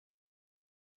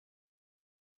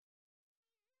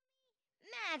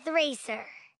Math Racer.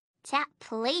 Tap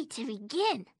play to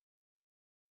begin.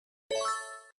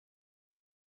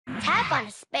 Tap on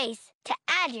a space to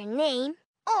add your name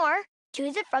or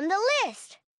choose it from the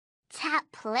list. Tap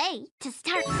play to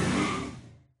start.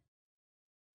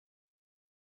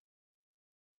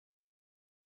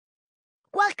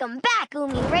 Welcome back,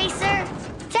 Umi Racer.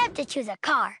 Tap to choose a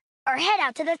car or head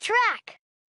out to the track.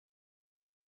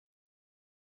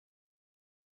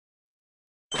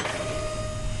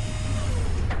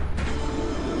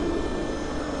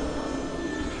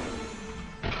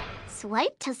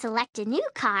 Swipe to select a new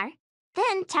car,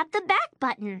 then tap the back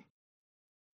button.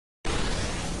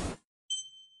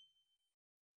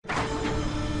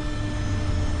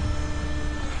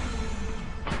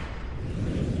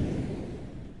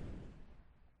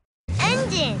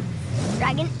 Engine.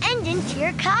 Drag an engine to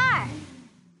your car.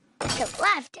 Tilt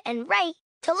left and right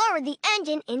to lower the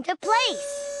engine into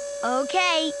place.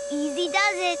 Okay, easy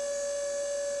does it.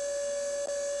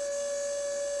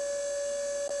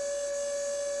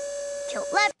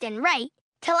 Tilt left and right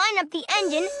to line up the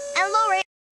engine and lower it.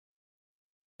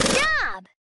 Good job!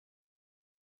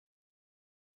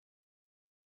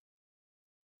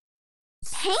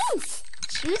 Paint!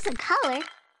 Choose a color,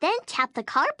 then tap the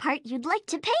car part you'd like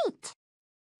to paint.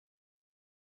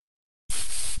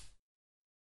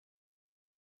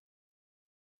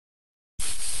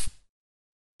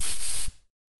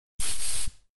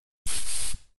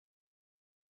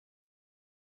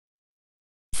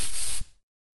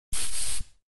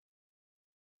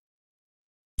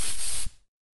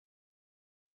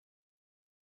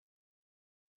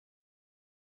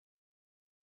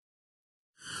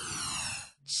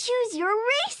 Choose your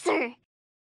racer!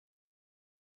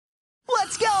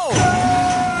 Let's go!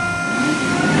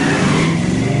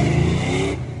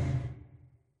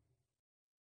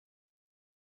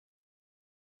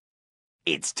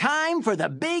 It's time for the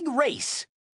big race.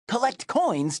 Collect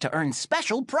coins to earn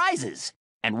special prizes.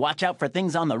 And watch out for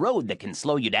things on the road that can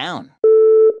slow you down.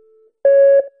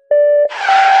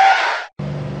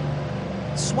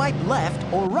 Swipe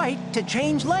left or right to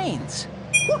change lanes.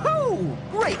 Woohoo!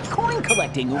 Great coin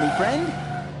collecting, Umi friend.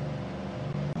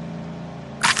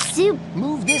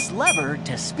 Move this lever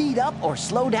to speed up or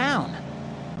slow down.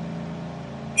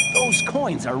 Those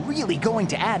coins are really going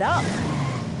to add up.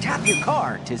 Tap your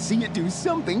car to see it do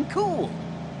something cool.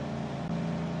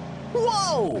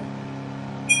 Whoa!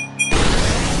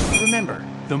 Remember,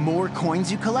 the more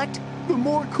coins you collect, the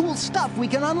more cool stuff we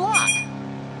can unlock.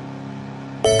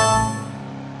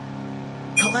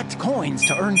 Collect coins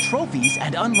to earn trophies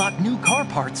and unlock new car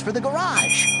parts for the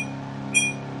garage.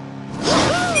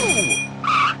 Woohoo!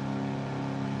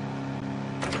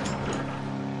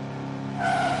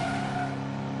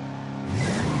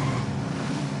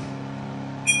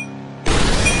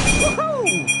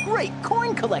 Woohoo! Great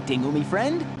coin collecting, Umi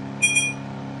friend.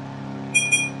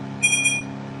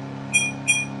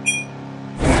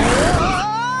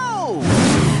 Whoa!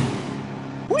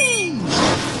 Whee!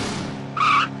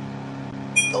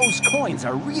 Those coins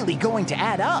are really going to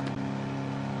add up.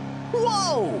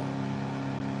 Whoa!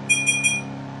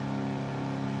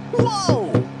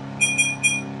 Whoa!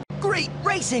 Great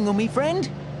racing, Umi friend.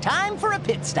 Time for a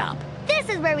pit stop. This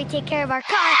is where we take care of our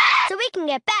car so we can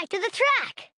get back to the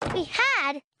track. We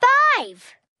had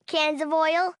 5 cans of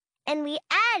oil and we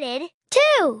added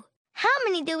 2. How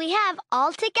many do we have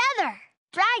all together?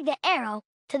 Drag the arrow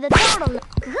to the total.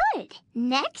 Good.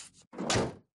 Next.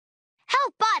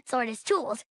 Help Bot sort his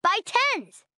tools by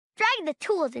tens. Drag the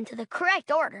tools into the correct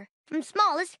order from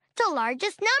smallest to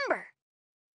largest number.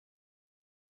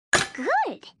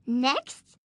 Good.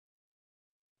 Next.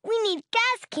 We need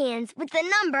gas cans with the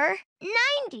number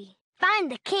 90.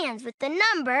 Find the cans with the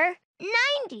number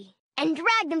 90 and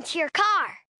drag them to your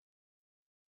car.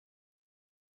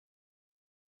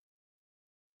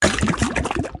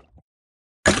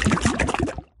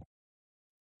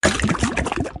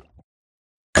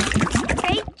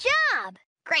 Great job!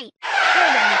 Great.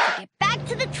 We're ready to get back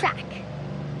to the track.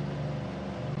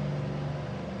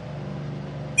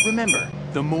 Remember,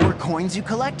 the more coins you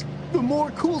collect, the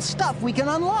more cool stuff we can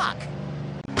unlock.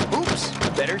 Oops,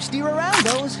 better steer around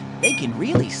those. They can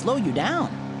really slow you down.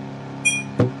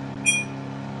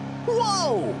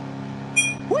 Whoa!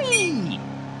 Whee!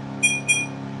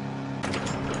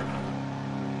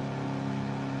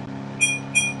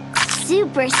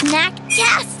 Super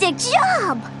snack-tastic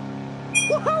job!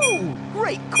 Woohoo!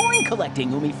 Great coin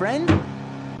collecting, Umi friend.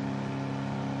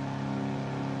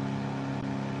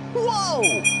 Whoa!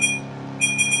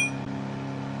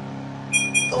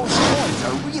 Those coins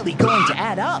are really going to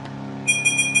add up.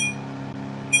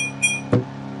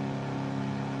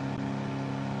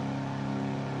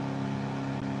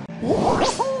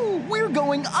 Whoa!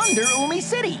 going under Umi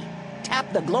City.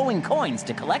 Tap the glowing coins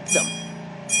to collect them.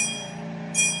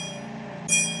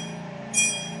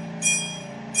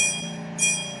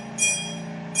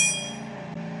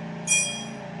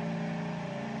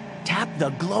 Tap the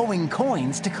glowing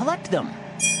coins to collect them.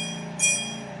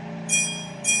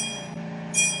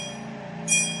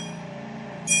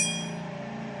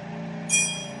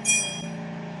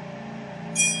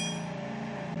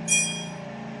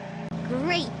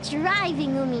 Great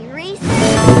driving, Umi Racer!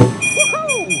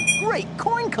 Woohoo! Great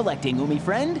coin collecting, Umi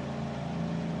friend.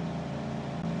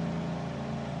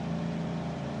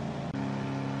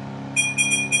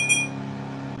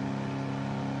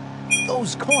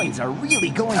 Those coins are really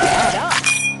going to add up.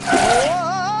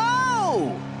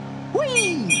 Whoa!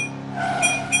 Whee!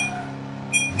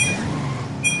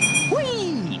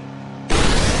 Whee!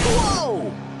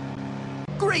 Whoa!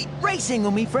 Great racing,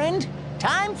 Umi friend.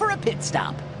 Time for a pit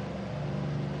stop.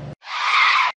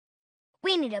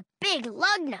 We need a big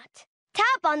lug nut.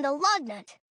 Tap on the lug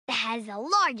nut that has the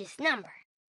largest number.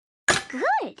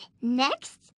 Good.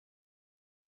 Next?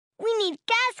 We need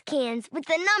gas cans with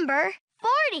the number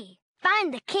 40.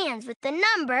 Find the cans with the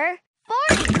number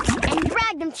 40 and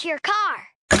drag them to your car.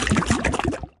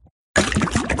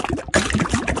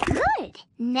 Good.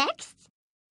 Next?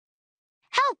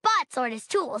 Help Bot sort his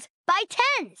tools by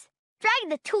tens. Drag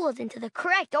the tools into the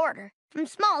correct order from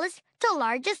smallest to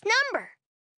largest number.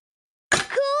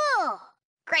 Cool!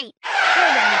 Great.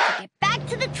 We're ready to get back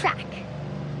to the track.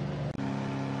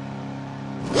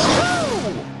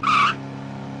 Woohoo!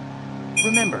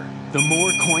 Remember, the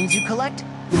more coins you collect,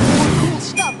 the more cool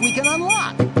stuff we can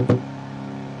unlock.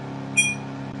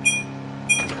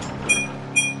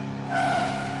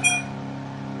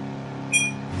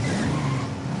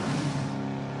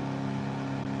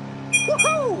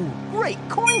 Woohoo! Great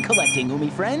coin collecting, Umi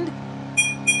friend.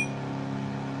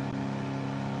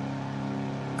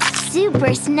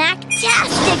 Super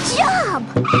snack-tastic job!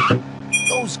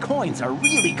 Those coins are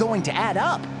really going to add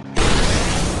up.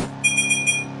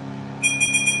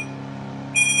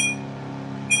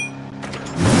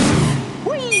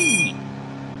 Whee!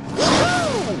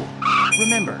 Woohoo!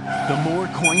 Remember, the more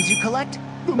coins you collect,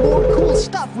 the more cool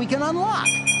stuff we can unlock.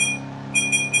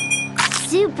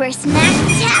 Super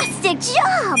snack-tastic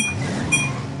job!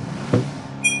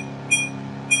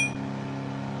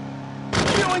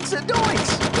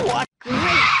 Doinks-a-doinks! What?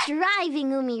 Great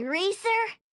driving, Umi Racer!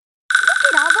 Look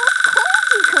at all those coins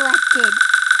you collected!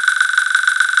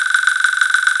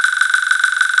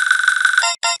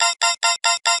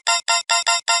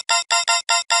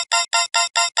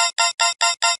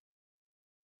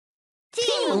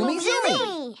 Team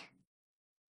Umizoomi!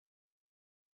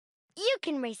 You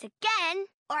can race again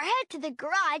or head to the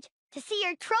garage to see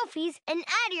your trophies and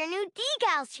add your new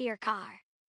decals to your car.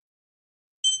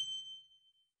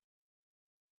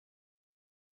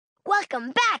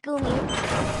 Welcome back, Umi.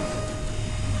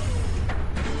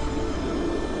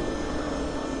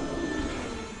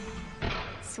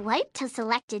 Swipe to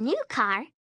select a new car,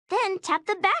 then tap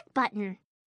the back button.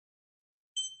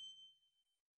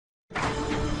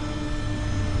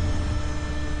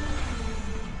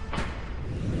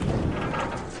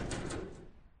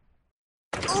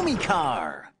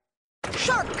 UmiCar!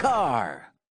 Shark Car!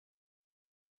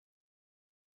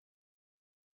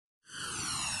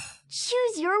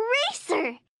 Choose your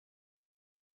racer!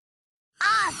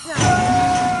 Awesome!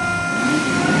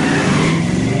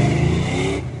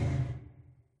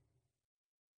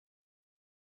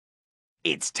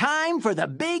 It's time for the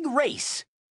big race.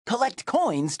 Collect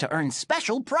coins to earn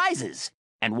special prizes.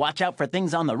 And watch out for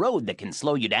things on the road that can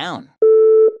slow you down.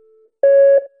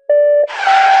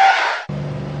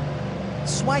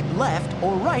 Swipe left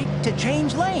or right to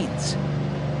change lanes.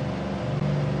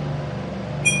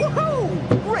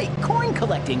 Woohoo! Great coin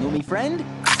collecting, Umi friend.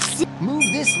 Move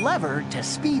this lever to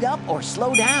speed up or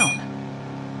slow down.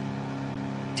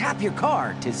 Tap your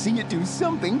car to see it do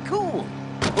something cool.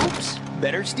 Oops,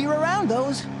 better steer around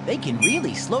those. They can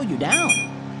really slow you down.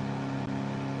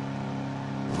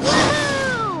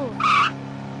 Woohoo!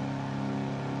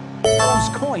 Those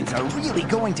coins are really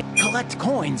going to collect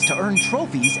coins to earn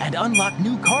trophies and unlock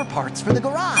new car parts for the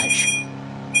garage.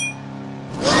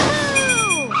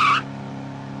 Woohoo!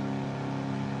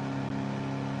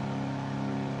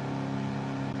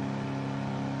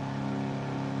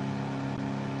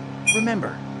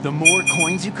 Remember, the more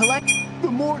coins you collect,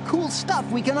 the more cool stuff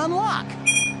we can unlock.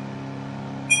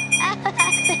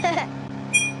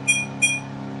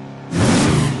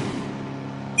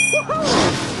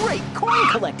 Woohoo! Great coin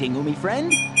collecting, Umi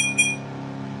friend.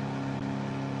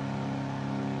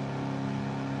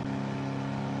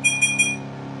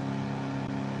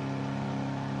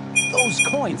 Those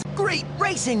coins. Great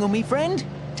racing, Umi friend.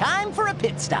 Time for a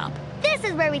pit stop. This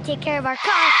is where we take care of our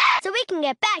car so we can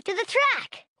get back to the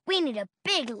track. We need a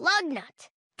big lug nut.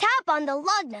 Tap on the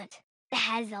lug nut that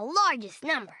has the largest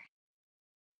number.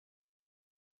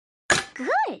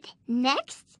 Good.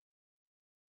 Next.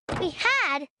 We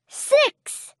had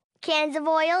 6 cans of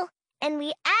oil, and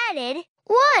we added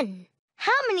 1.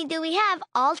 How many do we have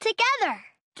all together?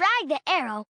 Drag the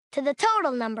arrow to the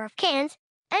total number of cans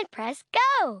and press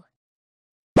go.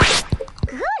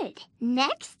 Good.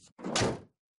 Next.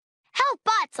 Help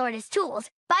Bot sort his tools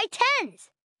by tens.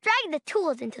 Drag the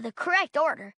tools into the correct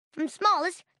order from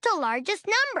smallest to largest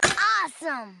number.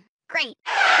 Awesome! Great.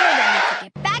 We're ready to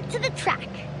get back to the track.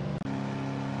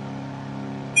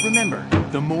 Remember,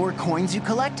 the more coins you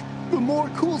collect, the more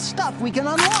cool stuff we can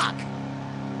unlock.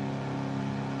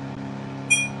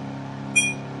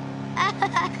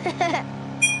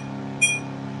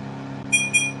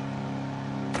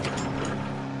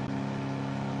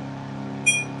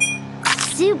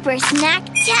 Super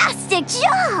snack-tastic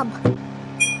job!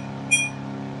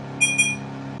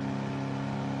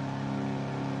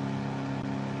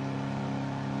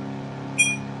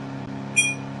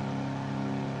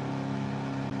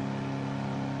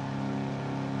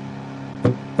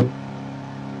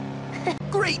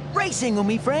 Great racing,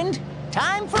 Umi friend.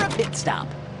 Time for a pit stop.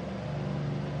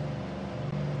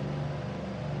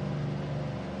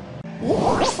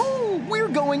 Woohoo! We're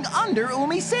going under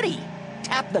Umi City.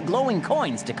 Tap the glowing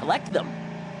coins to collect them.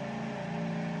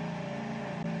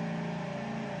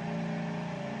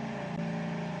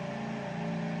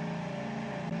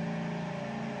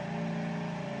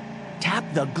 Tap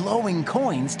the glowing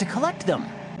coins to collect them.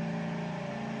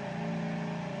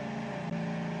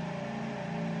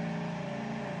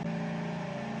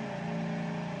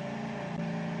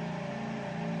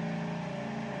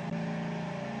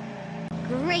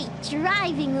 Great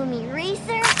driving, Umi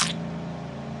Racer!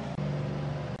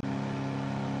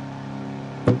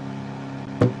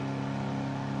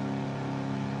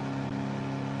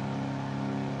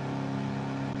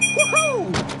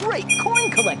 Woohoo! Great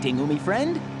coin collecting, Umi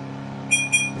friend.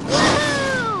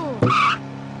 Woohoo!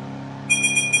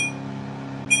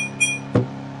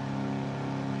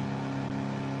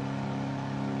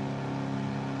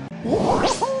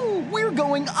 Woohoo! We're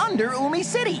going under Umi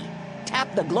City.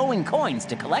 Tap the glowing coins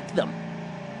to collect them.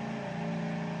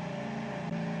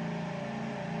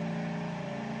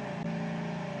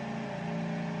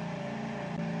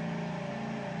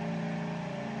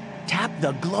 Tap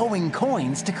the glowing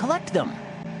coins to collect them.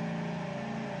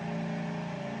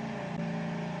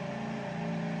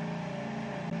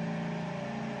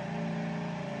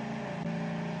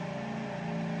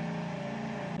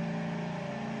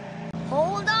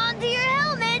 Hold on to your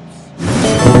helmets.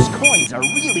 Those coins are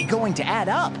really going to add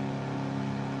up.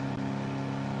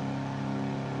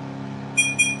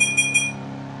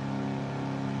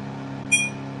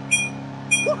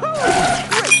 Woohoo!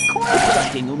 Great coin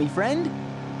collecting, Umi friend.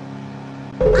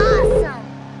 Awesome!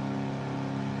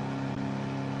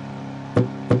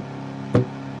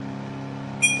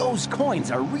 Those coins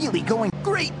are really going.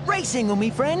 Great racing, Umi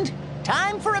friend.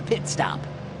 Time for a pit stop.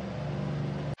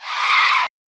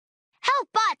 Help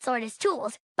Bot sort his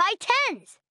tools by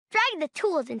tens. Drag the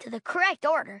tools into the correct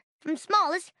order from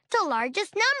smallest to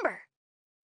largest number.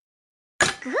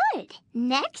 Good.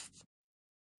 Next.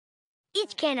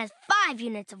 Each can has 5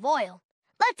 units of oil.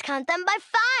 Let's count them by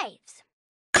fives.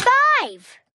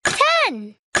 5,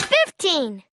 10,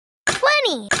 15,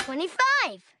 20, 25,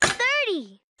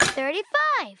 30,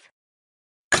 35,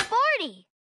 40,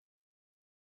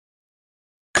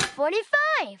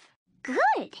 45.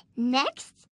 Good.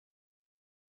 Next.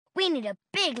 We need a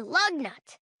big lug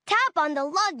nut. Tap on the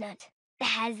lug nut that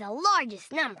has the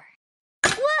largest number.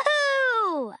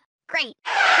 Woohoo! Great.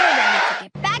 We're ready to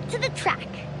get back to the track.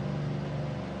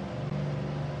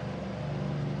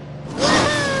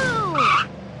 Woohoo!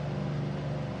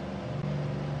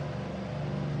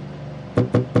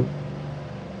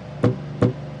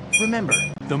 Remember,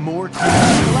 the more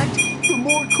coins you collect, the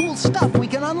more cool stuff we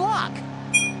can unlock.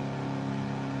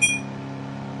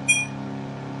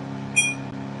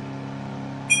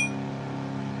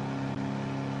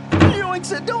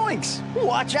 Yoinks-a-doinks!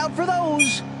 Watch out for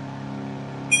those!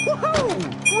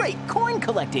 Woohoo! Great coin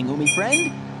collecting, Umi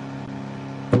friend!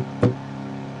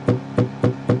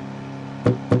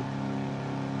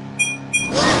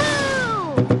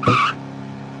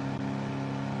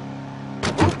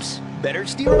 Oops! Better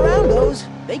steer around those.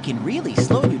 They can really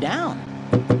slow you down.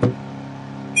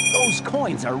 Those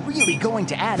coins are really going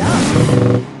to add up.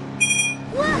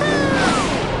 Woohoo!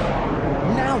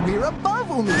 Now we're above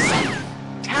Umi City.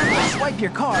 Tap to swipe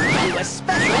your car to do a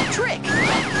special trick.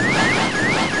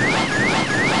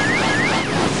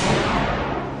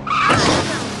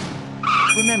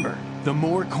 Remember, the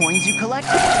more coins you collect,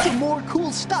 the more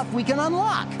cool stuff we can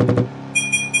unlock.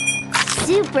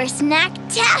 Super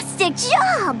snack-tastic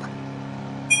job!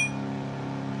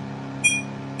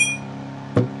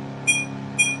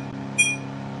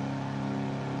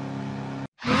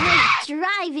 Nice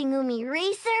driving, Umi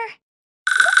Racer!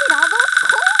 Look at all those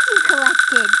coins you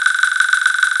collected!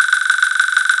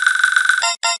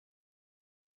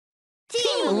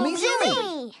 Team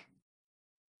Umizoomi!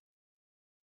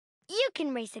 You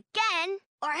can race again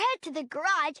or head to the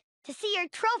garage to see your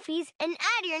trophies and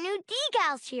add your new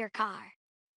decals to your car.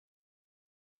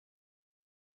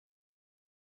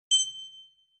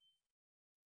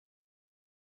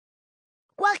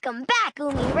 Welcome back,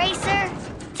 Umi Racer.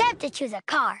 Time to choose a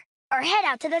car or head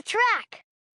out to the track.